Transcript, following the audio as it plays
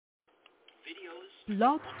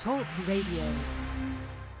Blog Talk Radio.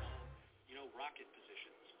 Rocket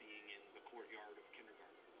positions being in the courtyard of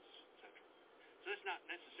kindergartens, etc. So that's not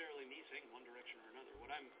necessarily me saying one direction or another.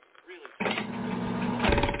 What I'm really saying...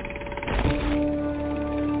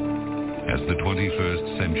 As the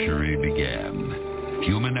 21st century began,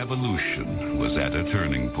 human evolution was at a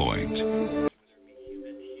turning point.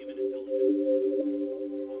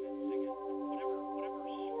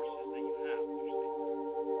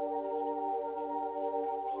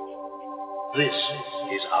 This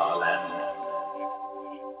is our land.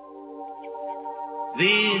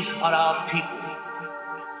 These are our people,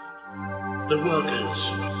 the workers,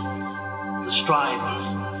 the strivers,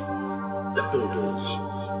 the builders.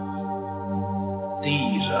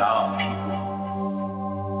 These are our people.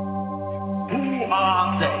 Who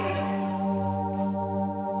are they?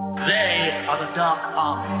 They are the dark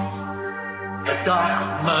armies, the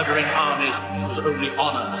dark murdering armies whose only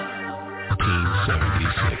honor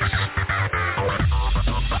 1976.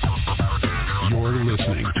 You're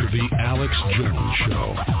listening to The Alex Jones Show.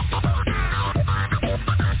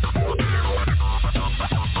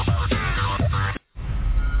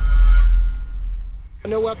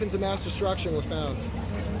 No weapons of mass destruction were found.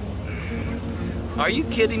 Are you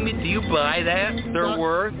kidding me? Do you buy that? There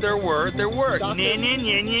were. Nya.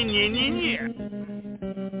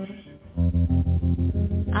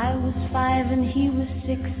 I was 5 and he was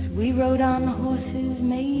 6. We rode on horses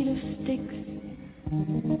made of sticks.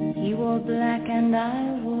 He wore black and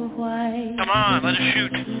I wore white. Come on, let us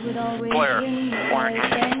shoot. Claire.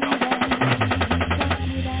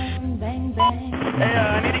 Bang, bang. Hey,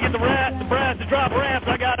 I need to get the brass to drop ramps.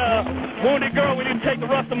 I got a wounded girl. We need to take the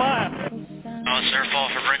rest of mine. Oh, it's their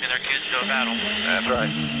fault for bringing their kids to a battle. That's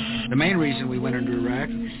right. The main reason we went into Iraq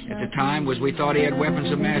at the time was we thought he had weapons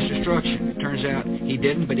of mass destruction. It turns out he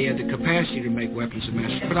didn't, but he had the capacity to make weapons of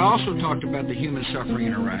mass destruction. But I also talked about the human suffering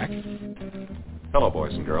in Iraq. Hello,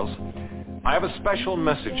 boys and girls. I have a special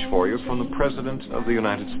message for you from the President of the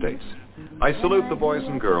United States. I salute the boys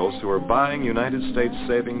and girls who are buying United States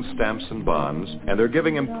savings stamps and bonds, and they're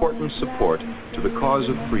giving important support to the cause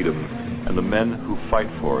of freedom and the men who fight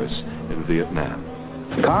for us in Vietnam.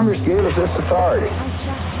 Congress gave us this authority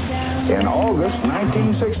in August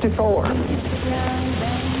 1964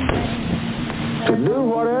 to do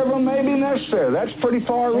whatever may be necessary. That's pretty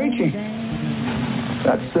far-reaching.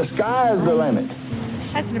 That's the sky is the limit.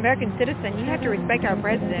 As an American citizen, you have to respect our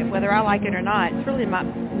president, whether I like it or not. It's really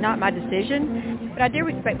not my decision, but I do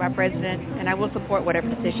respect my president, and I will support whatever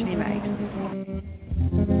decision he makes.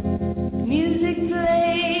 Music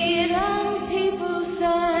played and people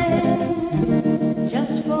sang.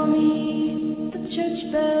 Just for me, the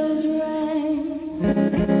church bells rang.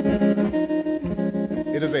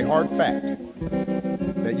 It is a hard fact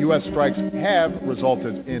that U.S. strikes have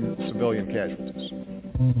resulted in civilian casualties.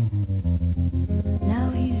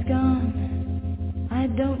 Now he's gone, I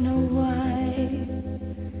don't know why.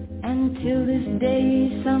 Until this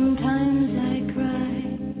day, sometimes I cry.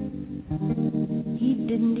 He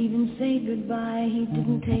didn't even say goodbye. He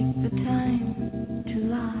didn't take the time to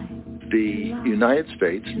lie. The United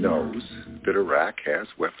States knows that Iraq has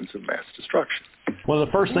weapons of mass destruction. One of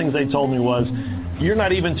the first things they told me was, you're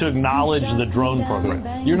not even to acknowledge the drone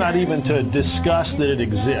program. You're not even to discuss that it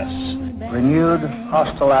exists. Renewed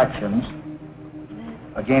hostile actions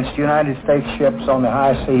against United States ships on the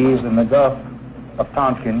high seas in the Gulf of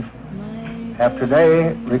Tonkin have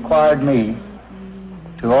today required me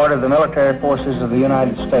to order the military forces of the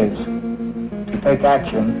United States to take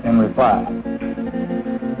action in reply.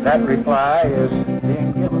 That reply is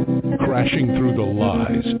being given. Crashing through the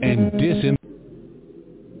lies and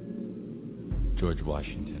George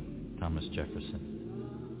Washington, Thomas Jefferson,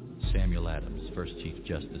 Samuel Adams, First Chief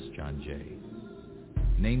Justice John Jay.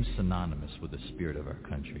 Names synonymous with the spirit of our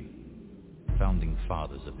country, founding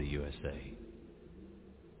fathers of the USA.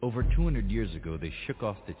 Over 200 years ago, they shook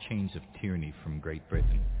off the chains of tyranny from Great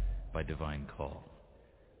Britain by divine call.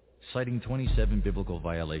 Citing 27 biblical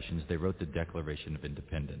violations, they wrote the Declaration of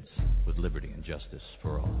Independence, with liberty and justice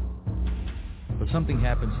for all. But something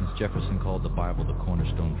happened since Jefferson called the Bible the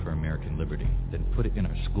cornerstone for American liberty, then put it in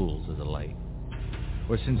our schools as a light.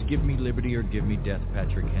 Or since give me liberty or give me death,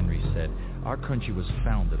 Patrick Henry said, our country was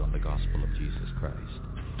founded on the gospel of Jesus Christ.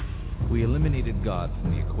 We eliminated God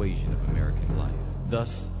from the equation of American life, thus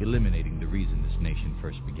eliminating the reason this nation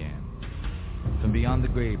first began. From beyond the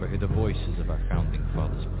grave I hear the voices of our founding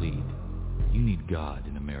fathers plead, you need God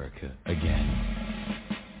in America again.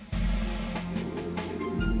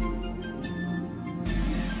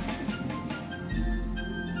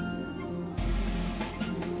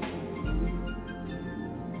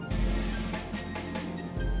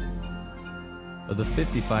 Of the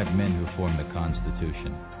 55 men who formed the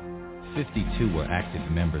Constitution, 52 were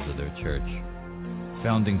active members of their church.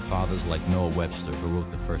 Founding fathers like Noah Webster, who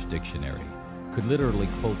wrote the first dictionary, could literally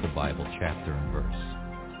quote the Bible chapter and verse.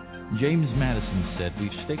 James Madison said,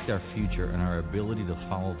 "We've staked our future in our ability to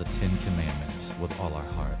follow the 10 Commandments with all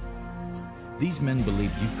our heart." These men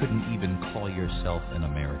believed you couldn't even call yourself an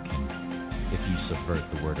American if you subvert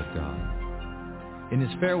the Word of God. In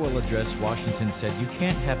his farewell address, Washington said, "You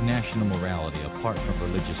can't have national morality apart from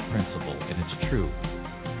religious principle," and it's true.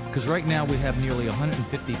 Because right now we have nearly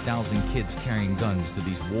 150,000 kids carrying guns to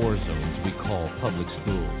these war zones we call public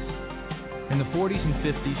schools. In the 40s and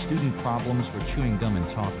 50s, student problems were chewing gum and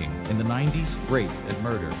talking. In the 90s, rape and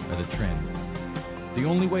murder are the trend. The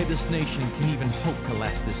only way this nation can even hope to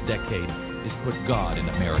last this decade is put God in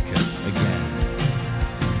America again.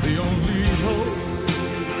 The only hope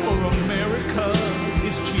for America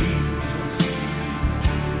is Jesus.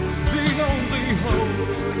 The only hope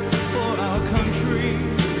for our country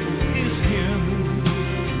is Him.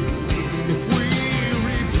 If we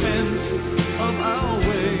repent of our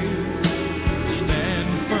ways, stand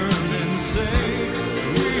firm and say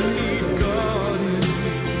we need God in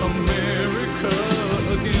America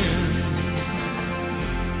again.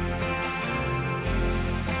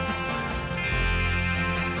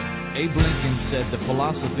 Abe Lincoln said the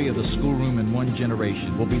philosophy of the schoolroom in one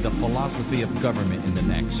generation will be the philosophy of government in the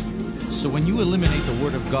next. So when you eliminate the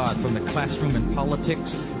Word of God from the classroom and politics,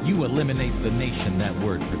 you eliminate the nation that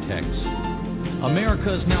Word protects.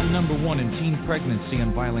 America is now number 1 in teen pregnancy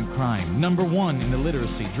and violent crime, number 1 in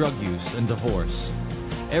illiteracy, drug use, and divorce.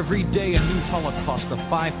 Every day a new holocaust of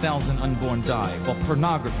 5,000 unborn die, while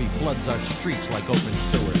pornography floods our streets like open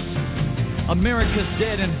sewers. America's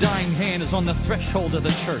dead and dying hand is on the threshold of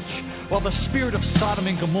the church, while the spirit of Sodom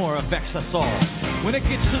and Gomorrah vexes us all. When it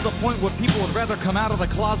gets to the point where people would rather come out of the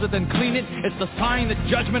closet than clean it, it's the sign that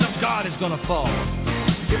judgment of God is going to fall.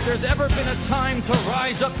 If there's ever been a time to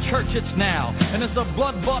rise up, church, it's now. And as the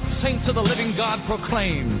blood-bought saints of the living God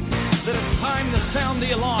proclaim that it's time to sound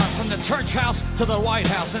the alarm from the church house to the White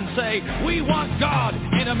House and say, we want God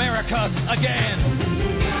in America again.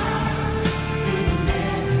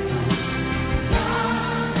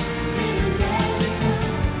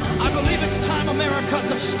 I believe it's time, America,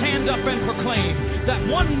 to stand up and proclaim that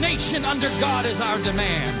one nation under God is our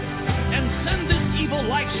demand, and send this evil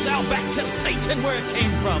lifestyle back to Satan where it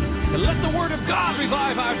came from, and let the Word of God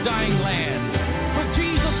revive our dying land. For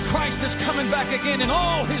Jesus Christ is coming back again in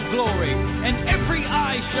all His glory, and every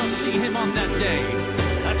eye shall see Him on that day.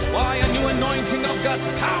 That's why a new anointing of God's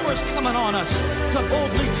power is coming on us, to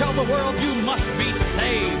boldly tell the world you must be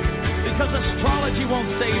saved. Because astrology won't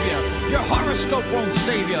save you. Your horoscope won't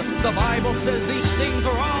save you. The Bible says these things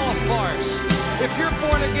are all a farce. If you're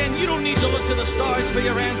born again, you don't need to look to the stars for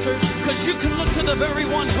your answers, because you can look to the very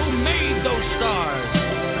one who made those stars.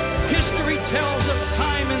 History tells us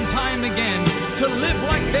time and time again, to live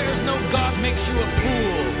like there's no God makes you a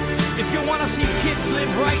fool. If you want to see kids live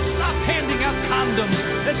right, stop handing out condoms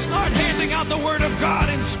and start handing out the Word of God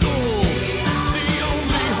in school. The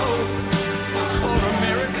only hope for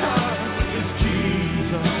America is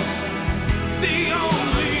Jesus. The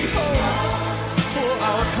only hope for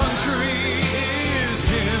our country is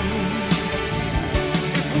Him.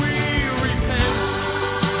 If we repent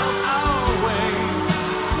of our ways,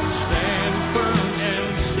 stand firm and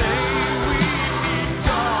say we need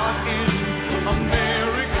God in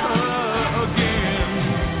America again.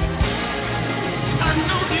 I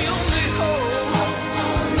know the only hope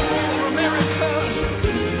for America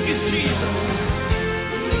is Jesus.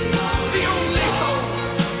 The only hope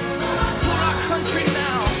for our country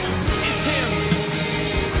now is Him.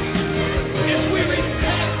 If we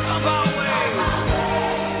repent of our ways,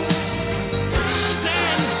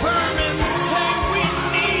 stand firm and say we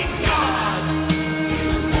need God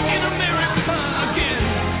in America again.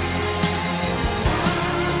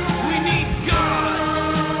 We need God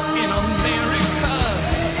in America.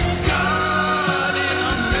 God in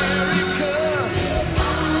America.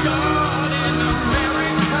 God in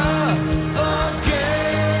America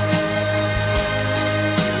again.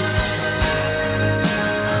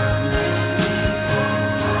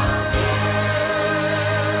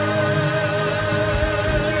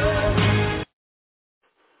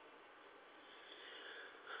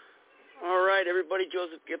 All right, everybody,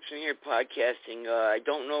 Joseph Gibson here, podcasting. I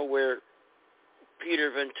don't know where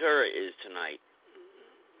Peter Ventura is tonight.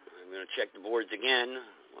 I'm going to check the boards again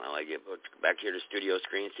while I get back here to the studio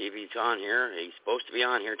screen, see if he's on here. He's supposed to be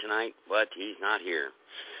on here tonight, but he's not here.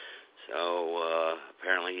 So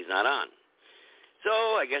apparently he's not on. So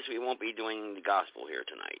I guess we won't be doing the gospel here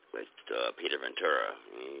tonight with Peter Ventura.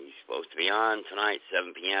 He's supposed to be on tonight,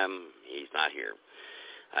 7 p.m. He's not here.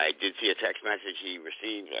 I did see a text message he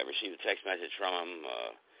received. I received a text message from him.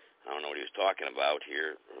 I don't know what he was talking about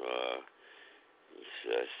here.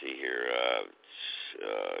 Let's see here.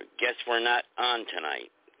 Guess we're not on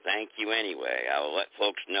tonight. Thank you anyway. I will let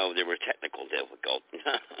folks know there were technical difficulties.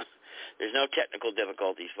 There's no technical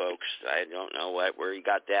difficulties, folks. I don't know where you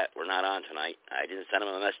got that. We're not on tonight. I didn't send him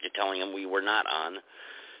a message telling him we were not on,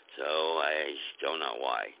 so I don't know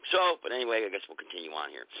why. So, but anyway, I guess we'll continue on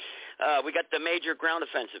here. We got the major ground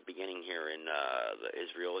offensive beginning here in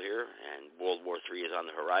Israel here, and World War III is on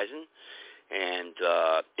the horizon. And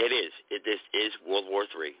this is World War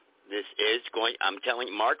III. This is going, I'm telling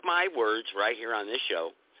you, mark my words right here on this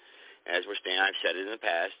show, as we're staying. I've said it in the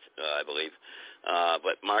past, I believe.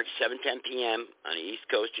 But March 7:10 p.m. on the East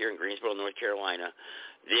Coast here in Greensboro, North Carolina.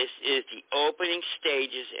 This is the opening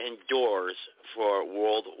stages and doors for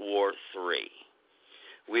World War III.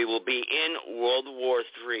 We will be in World War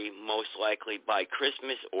III most likely by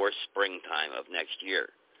Christmas or springtime of next year.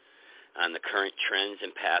 On the current trends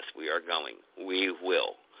and paths we are going, we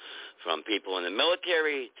will. From people in the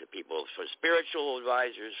military to people for spiritual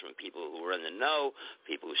advisors, from people who are in the know,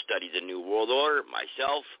 people who study the New World Order,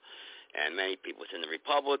 myself, and many people within the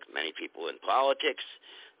Republic, many people in politics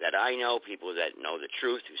that I know, people that know the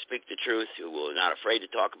truth, who speak the truth, who are not afraid to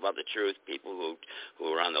talk about the truth, people who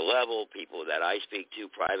are on the level, people that I speak to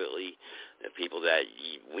privately, the people that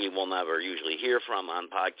we will never usually hear from on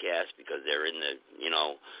podcasts because they're in the,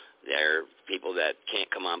 they're people that can't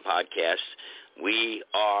come on podcasts. We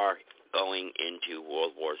are going into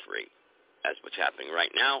World War III. That's what's happening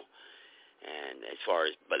right now. And as far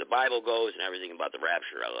as the Bible goes and everything about the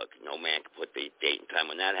rapture, look, no man can put the date and time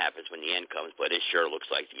when that happens, when the end comes, but it sure looks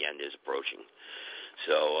like the end is approaching.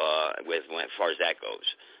 So as far as that goes.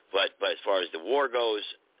 But as far as the war goes,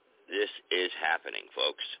 this is happening,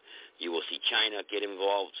 folks. You will see China get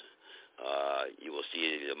involved. You will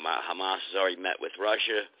see Hamas has already met with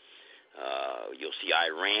Russia. You'll see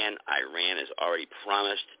Iran. Iran has already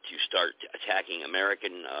promised to start attacking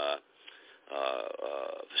American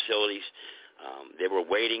facilities. They were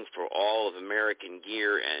waiting for all of American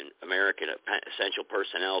gear and American essential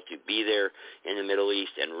personnel to be there in the Middle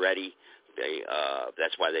East and ready.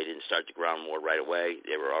 That's why they didn't start the ground war right away.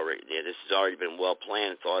 This has already been well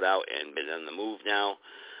planned, thought out, and been on the move now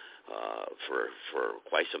for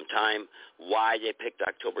quite some time. Why they picked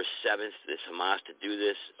October 7th, this Hamas, to do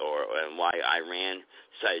this, and why Iran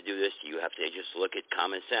decided to do this, you have to just look at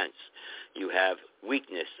common sense. You have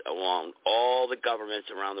weakness along all the governments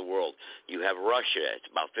around the world. You have Russia, it's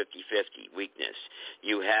about 50-50 weakness.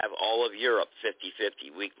 You have all of Europe,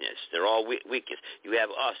 50-50 weakness. They're all weakest. You have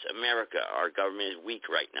us, America, our government is weak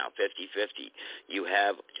right now, 50-50. You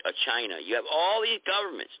have China. You have all these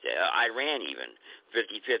governments, Iran even,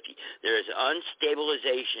 50-50. There is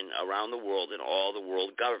unstabilization around the world in all the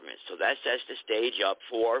world governments. So that sets the stage up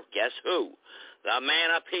for, guess who? The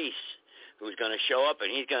man of peace, who's going to show up and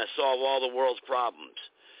he's going to solve all the world's problems.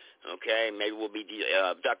 Okay, maybe we'll be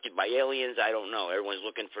abducted by aliens. I don't know. Everyone's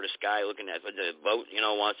looking for the sky, looking at the boat,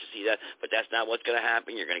 wants to see that. But that's not what's going to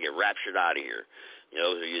happen. You're going to get raptured out of here.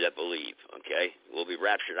 Those of you that believe, okay? We'll be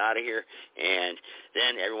raptured out of here, and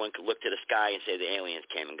then everyone can look to the sky and say the aliens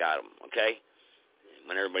came and got them, okay?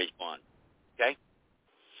 When everybody's gone, okay?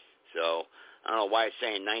 So I don't know why it's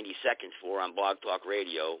saying 90 seconds for on Blog Talk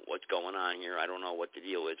Radio. What's going on here? I don't know what the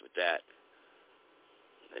deal is with that.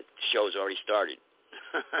 The show's already started.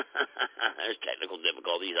 There's technical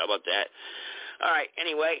difficulties. How about that? All right.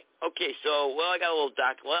 Anyway, okay. So, I got a little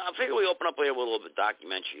I figure we open up here with a little bit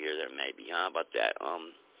documentary here. There maybe. How about that?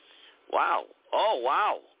 Wow. Oh,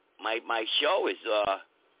 wow. My show is.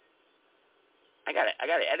 I gotta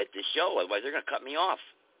edit this show. Otherwise, they're gonna cut me off.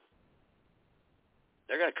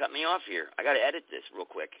 They're gonna cut me off here. I gotta edit this real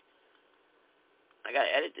quick. I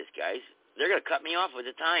gotta edit this, guys. They're gonna cut me off with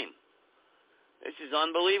the time. This is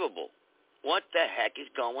unbelievable. What the heck is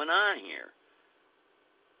going on here?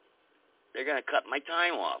 They're going to cut my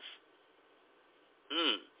time off.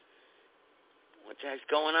 What the heck's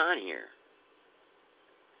going on here?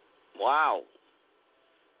 Wow.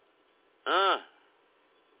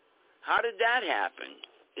 How did that happen?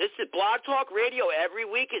 This is Blog Talk Radio every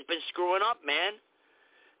week has been screwing up, man.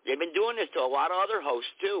 They've been doing this to a lot of other hosts,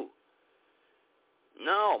 too.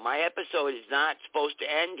 No, my episode is not supposed to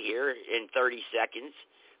end here in 30 seconds.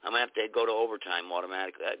 I'm going to have to go to overtime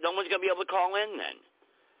automatically. No one's going to be able to call in then.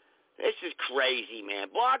 This is crazy, man.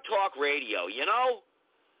 Blog Talk Radio,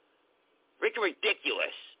 Freaking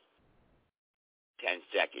ridiculous. 10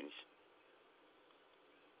 seconds.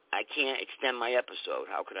 I can't extend my episode.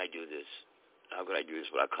 How could I do this? How could I do this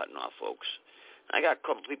without cutting off, folks? I got a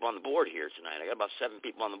couple people on the board here tonight. I got about 7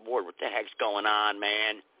 people on the board. What the heck's going on,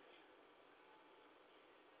 man?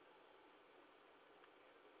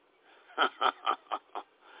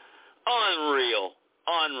 Unreal.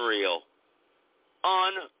 Unreal.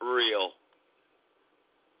 Unreal.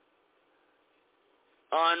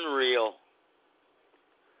 Unreal.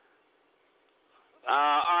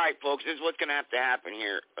 All right, folks, this is what's going to have to happen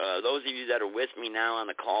here. Those of you that are with me now on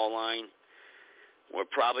the call line, we're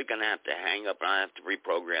probably going to have to hang up and I have to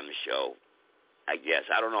reprogram the show, I guess.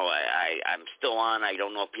 I don't know. I'm still on. I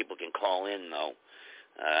don't know if people can call in, though.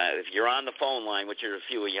 If you're on the phone line, which there's a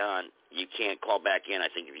few of you on, you can't call back in, I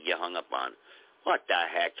think, if you get hung up on. What the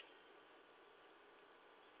heck?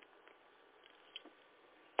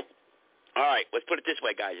 All right, let's put it this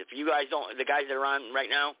way, guys. If you guys don't, the guys that are on right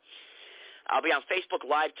now, I'll be on Facebook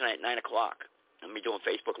Live tonight at 9 o'clock. I'm be doing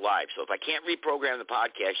Facebook Live. So if I can't reprogram the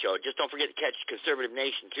podcast show, just don't forget to catch Conservative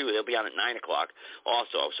Nation, too. They'll be on at 9 o'clock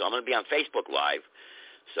also. So I'm going to be on Facebook Live.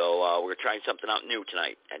 So we're trying something out new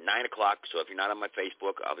tonight at 9 o'clock. So if you're not on my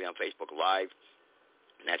Facebook, I'll be on Facebook Live.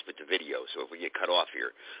 And that's with the video. So if we get cut off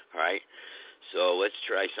here, all right? So let's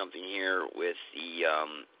try something here with the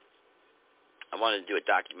I wanted to do a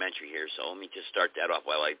documentary here. So let me just start that off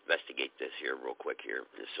while I investigate this here real quick here.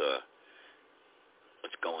 This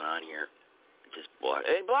what's going on here? Just Blog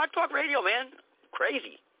Talk Radio, man.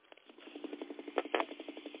 Crazy.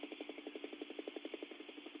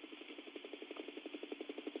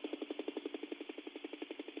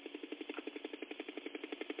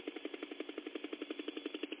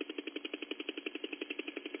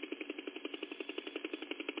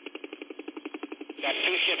 Got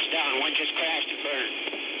 2 ships down. One just crashed and burned.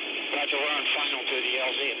 Roger, we're on final to the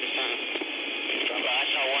LZ at this time. Well, I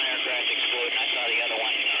saw one aircraft explode, and I saw the other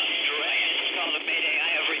one. It's called a Mayday. I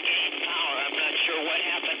have regained power. I'm not sure what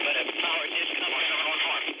happened, but power did come on.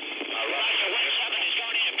 Roger, 17 is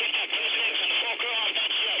going in and picked up 2 sticks and full crew off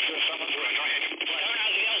that ship. Someone's running. Go ahead. Coming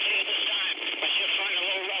out of the LZ at this time. My ship's running a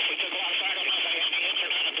little rough. We took a lot of fire. I don't know if I got any hits or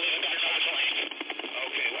not. I believe I got another plane.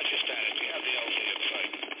 Okay, what's your status? Do you have the LZ in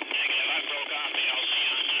sight? Negative. I broke off the LZ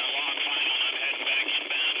on a long final. I'm heading back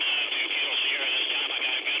inbound to Kilo Sierra. This time I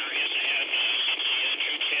got a gunner in ahead. Some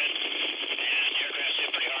troops hit. And the aircraft hit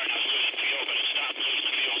pretty hard. And I was losing fuel, but it stopped losing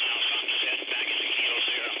the fuel now, so I'm just heading back into Kilo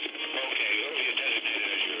Sierra. Okay, who are you designated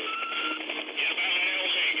as your... Get out of that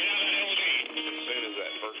LZ. Get out of that LZ. As soon as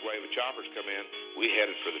that first wave of choppers come in, we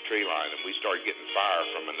headed for the tree line, and we started getting fire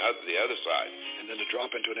from the other side. And then to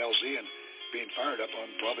drop into an LZ and being fired up on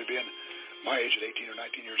probably being my age at 18 or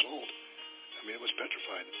 19 years old. I mean, it was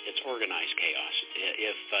petrified. It's organized chaos.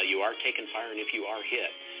 If you are taking fire and if you are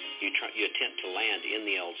hit, you attempt to land in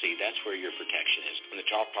the LZ. That's where your protection is. And the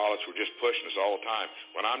top pilots were just pushing us all the time.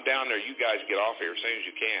 When I'm down there, you guys get off here as soon as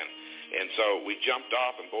you can. And so we jumped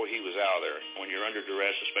off, and boy, he was out of there. When you're under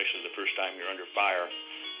duress, especially the first time you're under fire,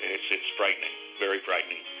 it's frightening, very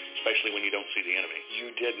frightening, especially when you don't see the enemy.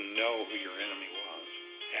 You didn't know who your enemy was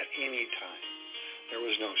at any time. There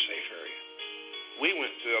was no safe area. We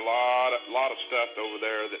went to a lot of stuff over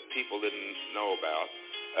there that people didn't know about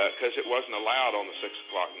because it wasn't allowed on the 6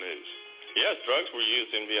 o'clock news. Yes, drugs were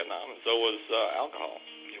used in Vietnam, and so was alcohol.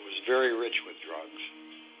 It was very rich with drugs,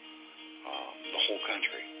 the whole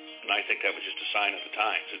country. And I think that was just a sign of the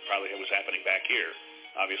times. It probably was happening back here.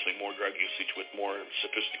 Obviously, more drug usage with more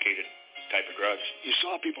sophisticated type of drugs. You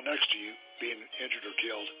saw people next to you being injured or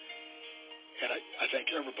killed, and I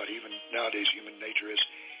think everybody, even nowadays, human nature is,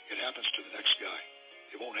 it happens to the next guy.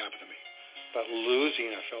 It won't happen to me. But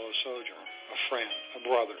losing a fellow soldier, a friend, a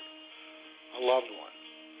brother, a loved one,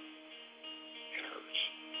 it hurts.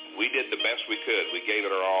 We did the best we could. We gave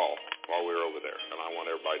it our all while we were over there, and I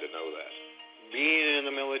want everybody to know that. Being in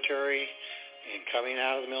the military and coming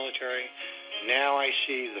out of the military, now I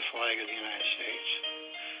see the flag of the United States.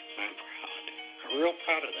 I'm proud. I'm real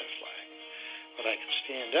proud of that flag. But I can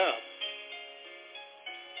stand up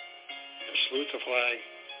and salute the flag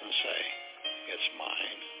and say, it's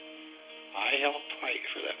mine. I helped fight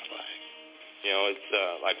for that flag. You know, it's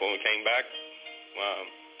like when we came back,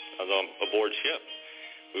 I was aboard ship.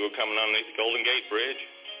 We were coming underneath the Golden Gate Bridge,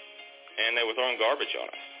 and they were throwing garbage on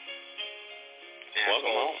us.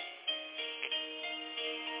 Welcome home.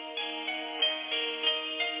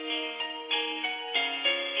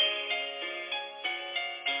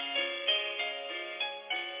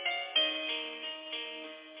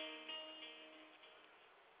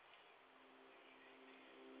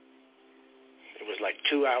 It was like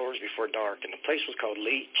 2 hours before dark, and the place was called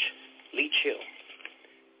Leech Hill.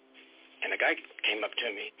 And a guy came up to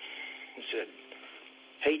me and said,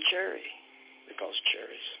 "Hey, Cherry," because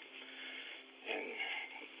cherries. and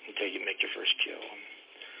until you make your first kill. And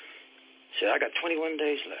he said, I got 21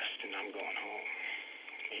 days left, and I'm going home.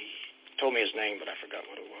 He told me his name, but I forgot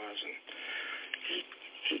what it was. And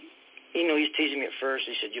he he's teasing me at first.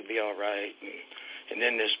 He said, you'll be all right. And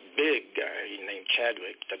then this big guy named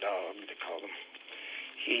Chadwick, the dog, they called him,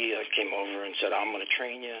 he came over and said, I'm going to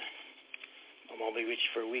train you. I'm going to be with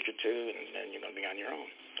you for a week or two, and then you're going to be on your own.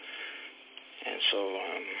 And so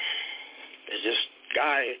there's this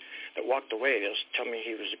guy that walked away. They was telling me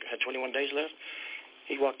he had 21 days left.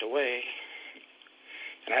 He walked away,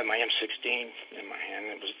 and I had my M16 in my hand.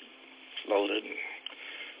 It was loaded, and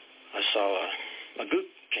I saw a Magoot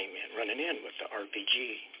came in, running in with the RPG.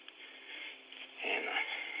 And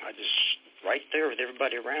I just, right there with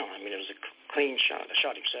everybody around. I mean, it was a clean shot. I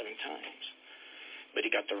shot him 7 times. But he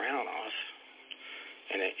got the round off,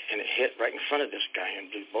 and it hit right in front of this guy and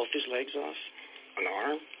blew both his legs off, an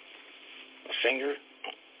arm, a finger,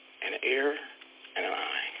 an ear, and an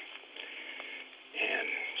eye. And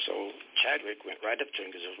so Chadwick went right up to him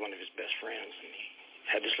because it was one of his best friends, and he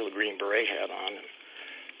had this little green beret hat on. And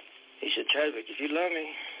he said, Chadwick, if you love me,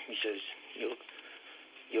 he says,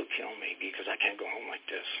 you'll kill me because I can't go home like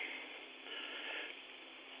this.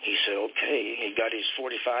 He said, okay. He got his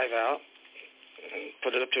 .45 out and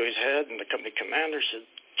put it up to his head, and the company commander said,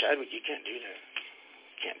 Chadwick, you can't do that.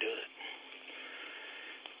 You can't do it.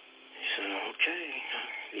 He said, okay.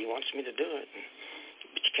 He wants me to do it,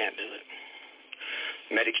 but you can't do it.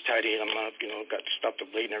 Medics tidied him up, got to stop the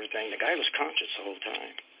bleed and everything. The guy was conscious the whole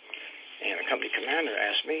time. And the company commander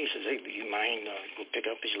asked me, he says, hey, do you mind go pick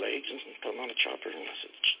up his legs and put them on a chopper? And I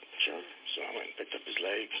said, sure. So I went and picked up his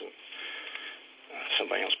legs, and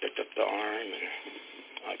somebody else picked up the arm, and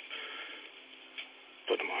I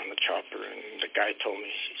put him on the chopper. And the guy told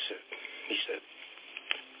me, he said,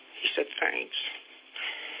 thanks.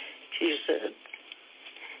 He said,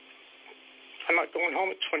 I'm not going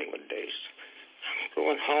home in 21 days. I'm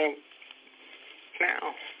going home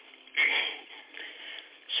now.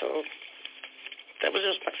 So that was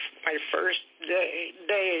just my first day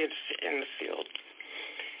in the field.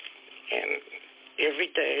 And every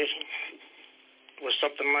day was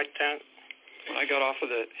something like that. When I got off of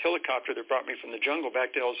the helicopter that brought me from the jungle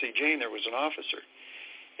back to LCJ, there was an officer.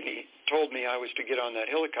 And he told me I was to get on that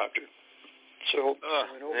helicopter. So I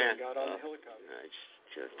went over and got on the helicopter. I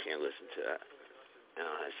just can't listen to that.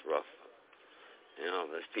 That's rough.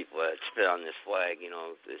 There's people that spit on this flag,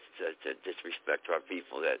 it's a disrespect to our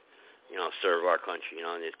people that, serve our country,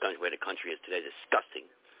 and this country, where the country is today, disgusting.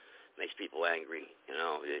 Makes people angry,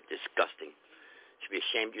 it's disgusting. You should be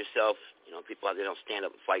ashamed of yourself. People out there don't stand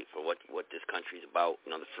up and fight for what this country is about,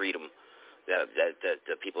 the freedom that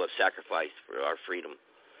people have sacrificed for our freedom.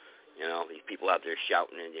 These people out there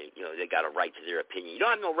shouting, and they got a right to their opinion. You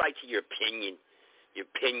don't have no right to your opinion, your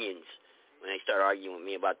opinions. When they start arguing with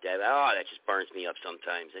me about that, that just burns me up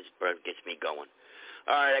sometimes. That just gets me going.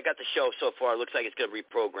 All right, I got the show so far. It looks like it's going to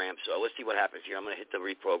reprogram, so let's see what happens here. I'm going to hit the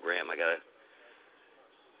reprogram. I got to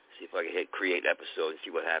see if I can hit create episode and see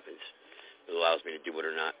what happens. If it allows me to do it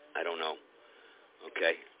or not. I don't know.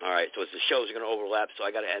 Okay. All right, so the shows are going to overlap, so I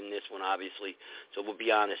got to end this one, obviously. So we'll be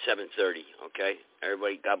on at 7:30, okay?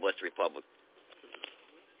 Everybody, God bless the Republic.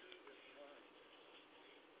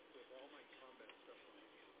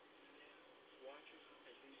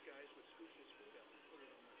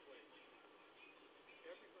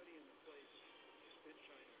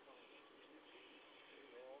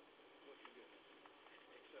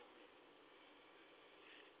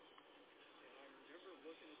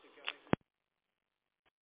 Looking at the guy